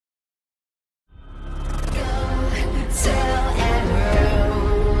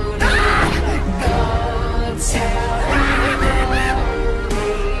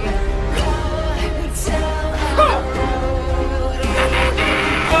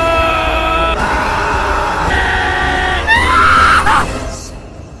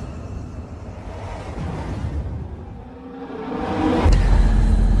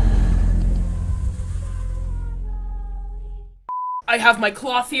have my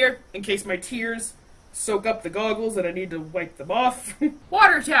cloth here in case my tears soak up the goggles and I need to wipe them off.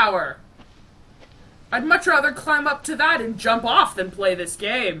 Water tower! I'd much rather climb up to that and jump off than play this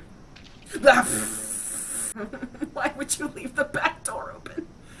game. Why would you leave the back door open?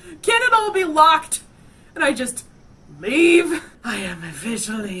 Can't it all be locked? And I just leave? I am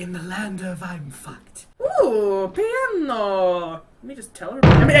officially in the land of I'm fucked. Ooh, piano! Let me just tell her.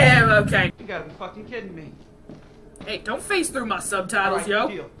 Okay. You gotta be fucking kidding me. Hey, don't face through my subtitles, right, yo.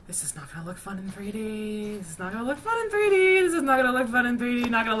 deal. This is not gonna look fun in 3D. This is not gonna look fun in 3D. This is not gonna look fun in 3D.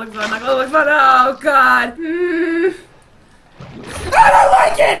 Not gonna look fun. Not gonna look fun. Oh God. I don't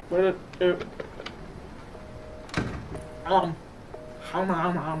like it.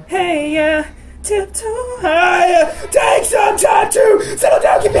 Hey, tiptoe higher. Take some time to settle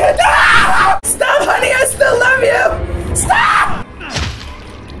down. Keep your head down. Stop, honey. I still love you. Stop.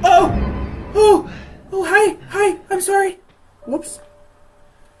 Oh, hi, I'm sorry. Whoops.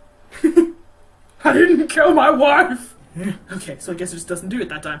 I didn't kill my wife. Okay, so I guess it just doesn't do it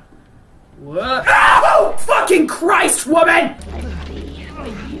that time. What? Oh, fucking Christ, woman!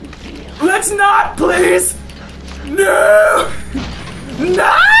 Let's not, please! No!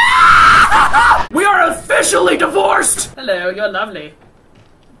 No! We are officially divorced! Hello, you're lovely.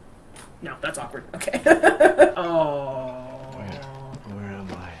 No, that's awkward. Okay. Oh. Where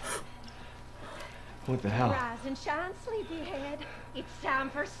am I? What the hell? Rise and shine, sleepyhead. It's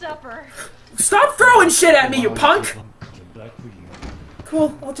time for supper. Stop throwing shit at me, you punk!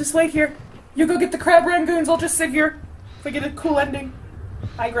 Cool, I'll just wait here. You go get the crab rangoons, I'll just sit here. If we get a cool ending.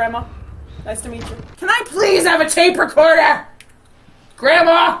 Hi, Grandma. Nice to meet you. Can I please have a tape recorder?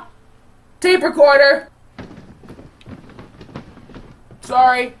 Grandma! Tape recorder!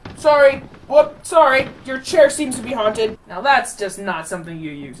 Sorry. Whoop, sorry. Your chair seems to be haunted. Now that's just not something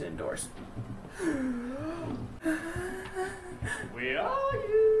you use indoors. Where are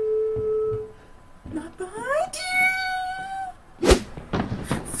you? Not behind you!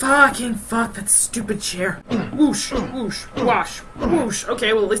 Fucking fuck that stupid chair. Whoosh, whoosh, wash, whoosh.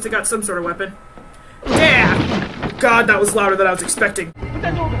 Okay, well at least I got some sort of weapon. Yeah! God, that was louder than I was expecting. Put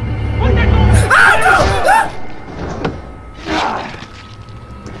that door back! Put that door back!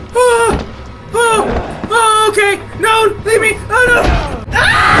 Oh, okay! No! Leave me! Oh no!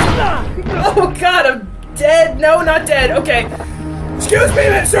 Ah! Oh God, I'm dead! No, not dead. Okay. Excuse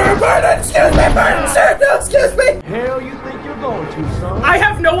me, sir! Pardon! Excuse me, pardon, sir! No, excuse me! Hell you think you're going to, son? I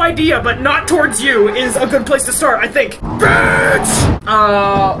have no idea, but not towards you is a good place to start, I think. Bitch!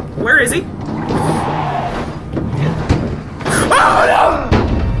 Where is he? Oh no!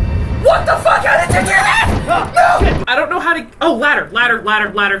 What the fuck? How did you do that? No! I don't know how to. Oh, ladder.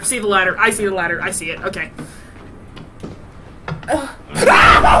 See the ladder. I see the ladder. I see it. Okay. Oh,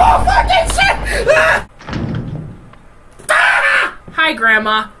 fucking shit! Hi,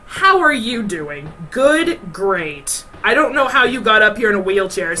 Grandma. How are you doing? Good? Great. I don't know how you got up here in a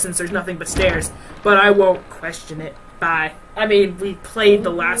wheelchair since there's nothing but stairs, but I won't question it. Bye. I mean, we played the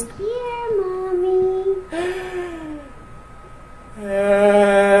last. Here, Mommy.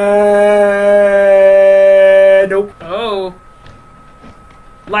 Nope. Oh.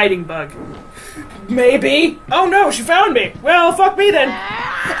 Lighting bug. Maybe. Oh no, she found me. Well, fuck me then.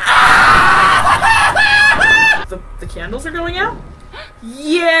 The candles are going out?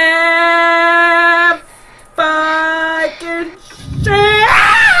 Yeah! Fucking shit!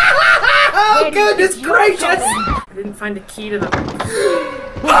 Oh, goodness gracious! I didn't find a key to the...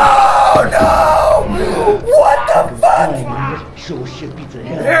 Oh no! What the fuck?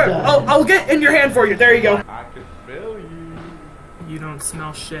 Here, I'll get in your hand for you. There you go. I can smell you. You don't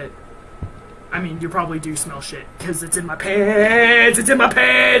smell shit. I mean, you probably do smell shit, because it's in my pants, it's in my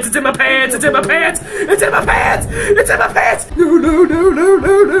pants, it's in my pants, it's in my pants, it's in my pants, it's in my pants! No, no, no, no, no,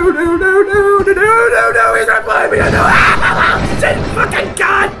 no, no, no, no, no, no, no, no, he's right behind me, I know! Ah, shit, fucking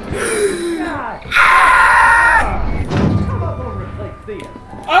God! Ah! Come up and replace this.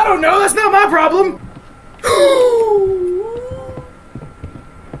 I don't know, that's not my problem!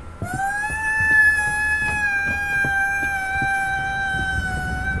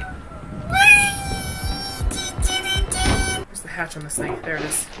 Hatch on this thing. There it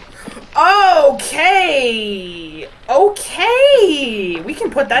is. Okay! Okay! We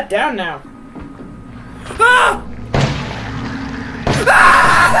can put that down now. Ah!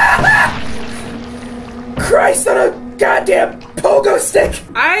 Ah! Christ on a goddamn pogo stick!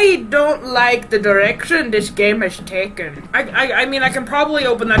 I don't like the direction this game has taken. I mean, I can probably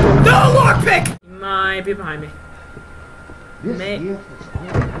open that door. No, lockpick! Might be behind me. This gift is all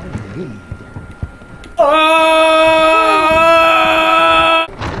I need.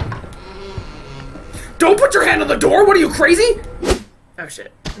 Don't put your hand on the door! What are you, crazy? Oh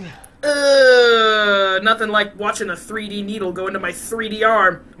shit. Nothing like watching a 3D needle go into my 3D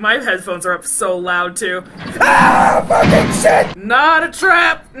arm. My headphones are up so loud too. Ah, fucking shit! Not a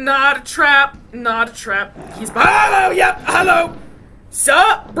trap, not a trap, not a trap. He's hello, yep, hello.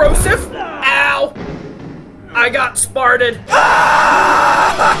 Sup, brosif? Ow! I got sparted.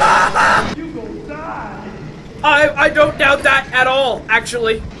 Ah! You gonna die. I don't doubt that at all,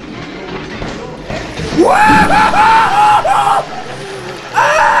 actually.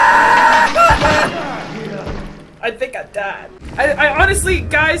 I think I died. I honestly,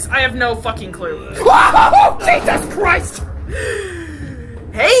 guys, I have no fucking clue. Jesus Christ!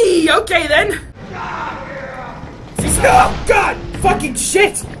 Hey, okay then. Oh God, fucking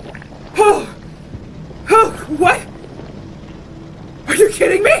shit! Oh, what? Are you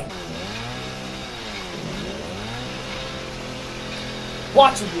kidding me?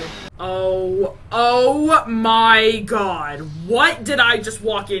 Watching you. Oh my God. What did I just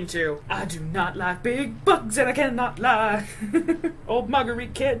walk into? I do not like big bugs and I cannot lie. Old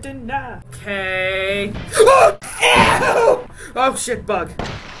Marguerite can't deny. Okay. Oh, oh shit, bug.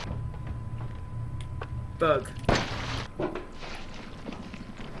 Bug.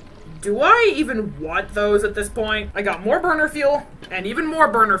 Do I even want those at this point? I got more burner fuel and even more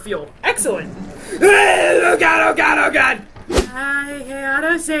burner fuel. Excellent. Oh God, oh God, oh God. Hi,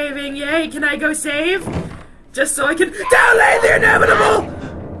 auto saving, yay, can I go save? Just so I can download the inevitable!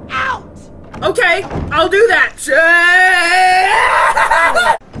 Out! Okay, I'll do that.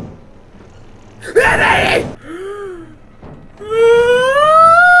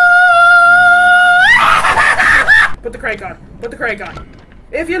 Put the crank on, put the crank on.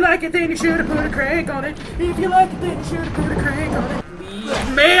 If you like it, then you should have put a crank on it. If you like it, then you should have put a crank on it.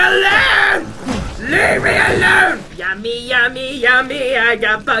 Leave me alone! Leave me alone! Yummy, yummy, yummy, I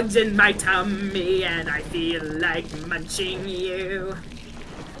got bugs in my tummy and I feel like munching you.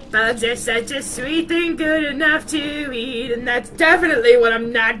 Bugs are such a sweet thing, good enough to eat, and that's definitely what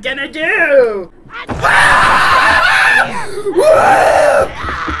I'm not gonna do!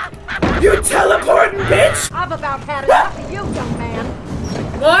 You teleporting bitch! I've about had enough of you, young man.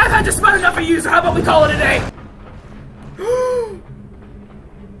 Well, I've had just about enough of you, so how about we call it a day?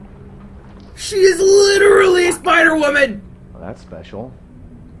 She is literally Spider-Woman! Well, that's special.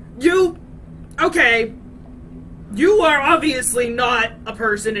 You... Okay. You are obviously not a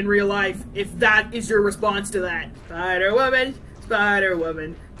person in real life, if that is your response to that. Spider-Woman,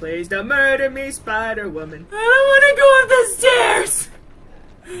 Spider-Woman, please don't murder me, Spider-Woman. I don't want to go up the stairs!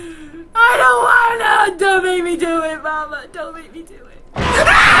 I don't wanna! Don't make me do it, Mama! Don't make me do it.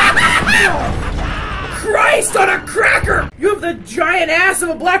 Christ on a cracker! You have the giant ass of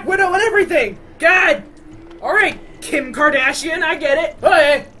a Black Widow and everything! God! Alright, Kim Kardashian, I get it. Oh,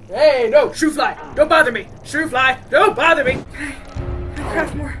 hey, hey, no, shoe fly, don't bother me. Shoe fly, don't bother me. Can I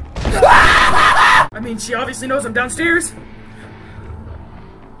craft more? I mean, she obviously knows I'm downstairs.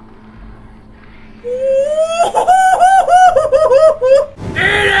 Eat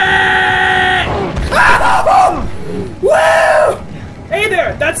it! Woo! Hey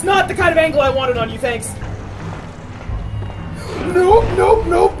there, that's not the kind of angle I wanted on you, thanks. Nope, nope,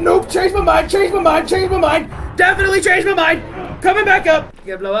 nope, nope, change my mind, change my mind, change my mind. Definitely change my mind. Coming back up. You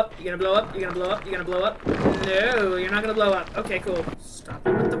gonna blow up, you gonna blow up, you gonna blow up, you gonna blow up. No, you're not gonna blow up. Okay, cool. Stop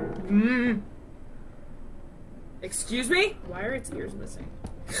it with the... Excuse me? Why are its ears missing?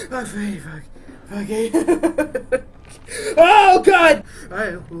 Oh, fuck. Okay. Oh, God!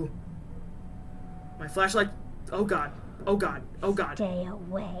 My flashlight... Oh, God. Oh, God. Oh, God. Stay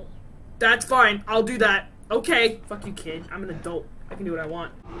away. That's fine. I'll do that. Okay. Fuck you, kid. I'm an adult. I can do what I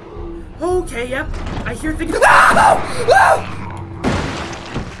want. Okay, yep. I hear things...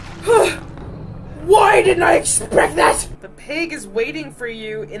 Why didn't I expect that? The pig is waiting for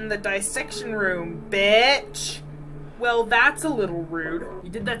you in the dissection room, bitch. Well, that's a little rude. You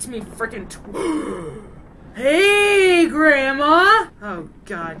did that to me frickin' Hey, Grandma! Oh,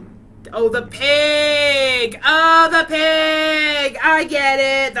 God. Oh, the pig! Oh, the pig! I get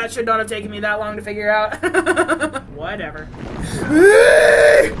it! That should not have taken me that long to figure out. Whatever.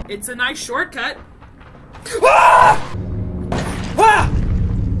 It's a nice shortcut. Ah! Ah!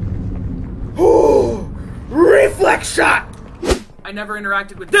 Ooh! Reflex shot! I never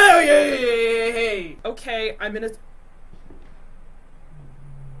interacted with... Hey! Okay, I'm in a...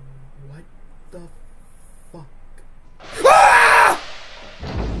 What the fuck? Ah!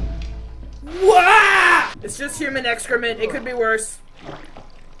 Wah! It's just human excrement. It could be worse.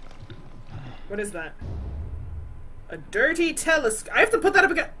 What is that? A dirty telescope. I have to put that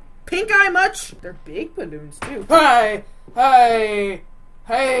up again. Pink eye much? They're big balloons too. Hey! Hey!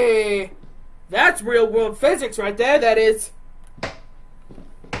 Hey! That's real world physics right there, that is.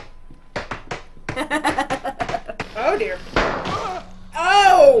 Oh dear.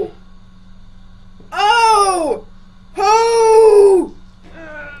 Oh! Oh! Oh!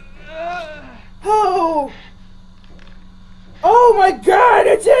 Oh! Oh my god,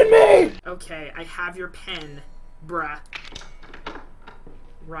 it's in me! Okay, I have your pen, bruh.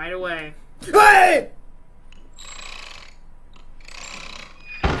 Right away. Hey!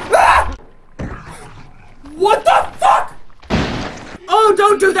 Ah! What the fuck? Oh,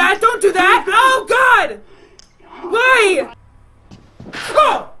 don't do that! Don't do that! Oh god! Why?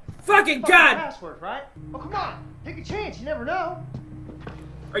 Oh! Fucking god! Password, right? Oh, come on! Take a chance, you never know.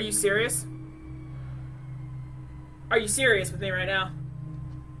 Are you serious? Are you serious with me right now?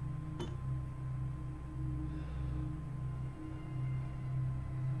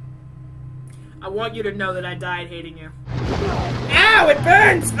 I want you to know that I died hating you. Ow! It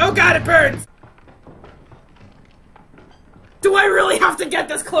burns! Oh god, it burns! Do I really have to get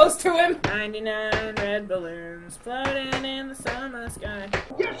this close to him? 99 red balloons floating in the summer sky.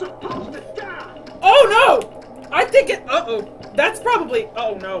 You're supposed to die! Oh no! I think it. Uh-oh. That's probably.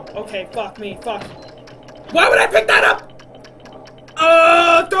 Oh no. Okay, fuck me. Fuck. Why would I pick that up?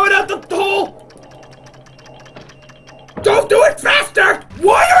 Throw it out the hole! Don't do it faster!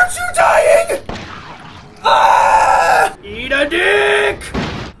 Why aren't you dying? Ah! Eat a dick!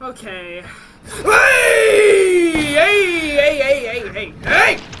 Okay. Hey! Hey! Hey! Hey! Hey!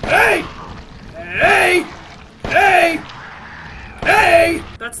 Hey! Hey! Hey! Hey! Hey!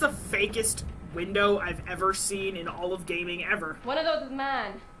 That's the fakest window I've ever seen in all of gaming ever. One of those is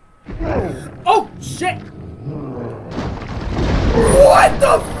mine. Oh shit! What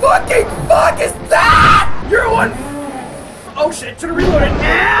the fucking fuck is that? You're one. Oh shit! Should have reloaded.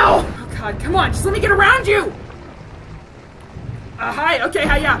 Ow! Oh god! Come on! Just let me get around you. Hi. Okay.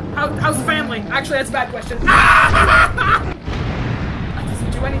 Hi. Yeah. How's the family? Actually, that's a bad question. I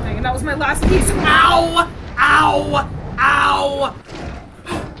didn't do anything, and that was my last piece. Ow! Ow! Ow!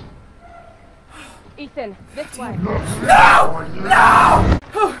 Ethan, this way. No! No!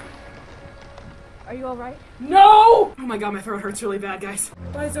 Are you alright? No! Oh my god, my throat hurts really bad, guys.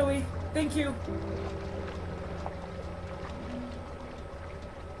 Bye, Zoe. Thank you.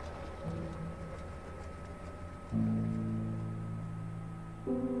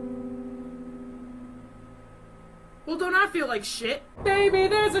 Well, don't I feel like shit? Baby,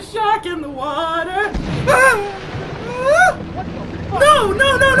 there's a shark in the water. Ah! Ah! No,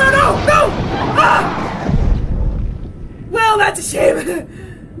 no, no, no, no, no! Ah! Well, that's a shame.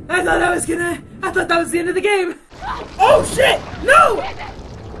 I thought that was the end of the game. Oh shit! No!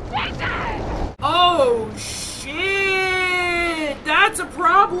 Oh shit! That's a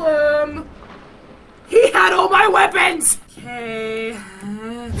problem. He had all my weapons. Okay.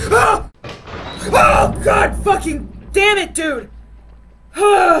 Oh god! Fucking damn it, dude!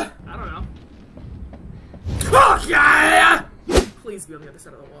 I don't know. Oh yeah! Please be on the other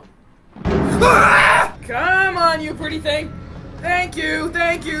side of the wall. Come on, you pretty thing. Thank you,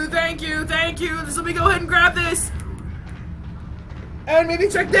 thank you, thank you, thank you. Just let me go ahead and grab this. And maybe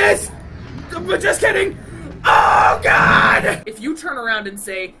check this. But just kidding. Oh, God! If you turn around and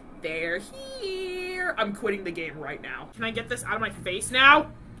say, they're here, I'm quitting the game right now. Can I get this out of my face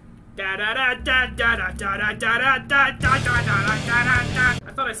now? Da da da da da da da da da da da da da da da.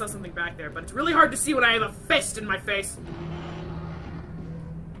 I thought I saw something back there, but it's really hard to see when I have a fist in my face.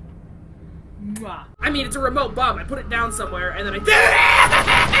 I mean, it's a remote bomb. I put it down somewhere, and then I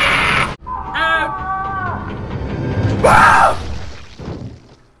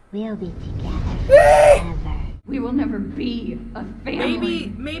We'll be together. We will never be a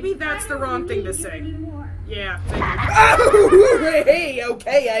family. Maybe that's the wrong thing to say. Yeah, thank you. Oh, hey,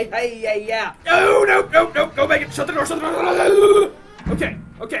 okay, hey, yeah. Oh, no, go back and shut the door,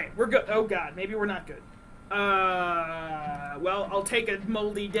 Okay, we're good. Oh, God, maybe we're not good. Well, I'll take a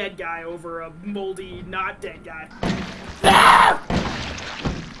moldy dead guy over a moldy not dead guy. Ah!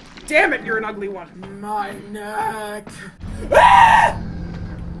 Damn it, you're an ugly one. My neck. Ah!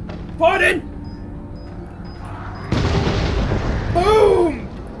 Pardon! Boom!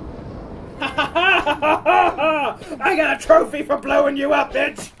 I got a trophy for blowing you up,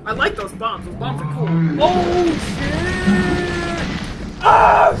 bitch! I like those bombs. Those bombs are cool. Oh, shit!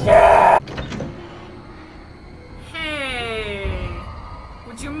 Oh, shit!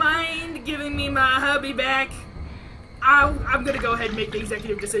 Would you mind giving me my hubby back? I'm gonna go ahead and make the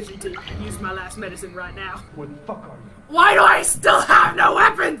executive decision to use my last medicine right now. Where the fuck are you? Why do I still have no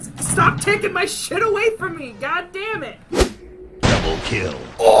weapons? Stop taking my shit away from me, god damn it. Double kill.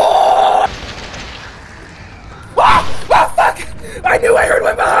 Oh! Oh, oh fuck! I knew I heard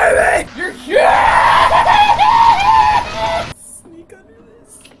one behind me! You're here! Sneak under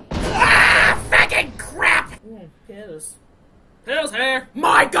this. Ah, fuck! Pills. Pills here!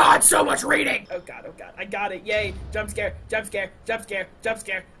 My god, so much reading! Oh god, I got it, yay! Jump scare, jump scare, jump scare, jump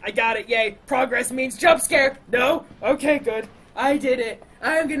scare. I got it, yay! Progress means jump scare! No? Okay, good. I did it.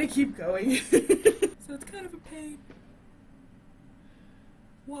 I'm gonna keep going. So it's kind of a pain.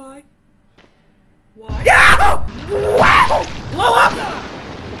 Why? Why? No! Wow! Blow up!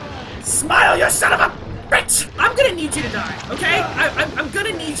 Smile, you son of a bitch! I'm gonna need you to die, okay? I'm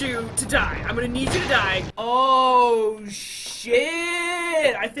gonna need you to die. I'm gonna need you to die. Oh,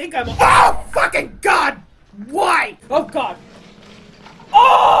 shit! I think I'm. Oh, fucking God! Why? Oh, God.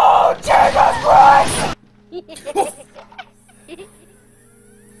 Oh, Jesus Christ!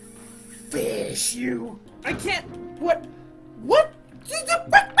 Fish, you. I can't. What? What?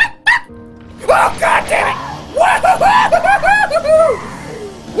 Oh, God damn it!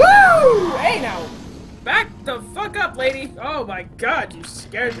 Woo! Hey, now. Back the fuck up, lady. Oh, my God, you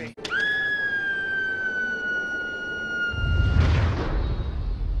scared me.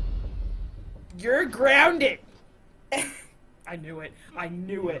 You're grounded. I knew it. I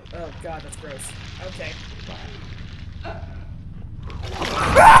knew it. Oh, God, that's gross. Okay.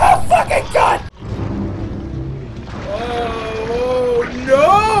 Oh, fucking God! Oh,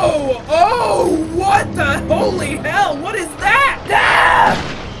 no! Oh, what the holy hell? What is that? No!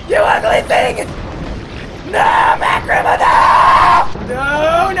 You ugly thing! No, Macrama, no!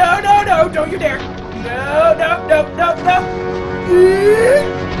 No, no, no, no! Don't you dare! No, no, no, no, no!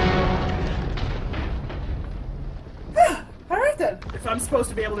 Alright then. If I'm supposed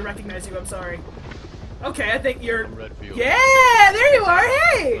to be able to recognize you, I'm sorry. Okay, I think you're... Yeah, there you are,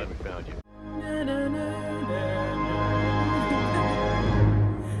 hey! Glad we found you.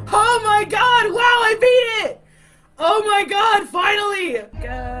 Oh my god, wow, I beat it! Oh my god, finally!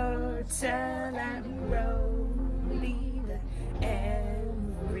 Go tell that rollie that everybody's...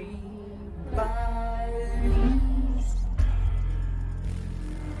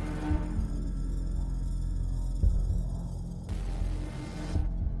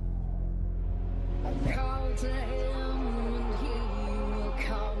 Call to him and he will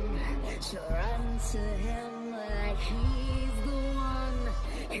come. She'll run to him like he's the one.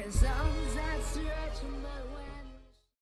 His arms outstretched, but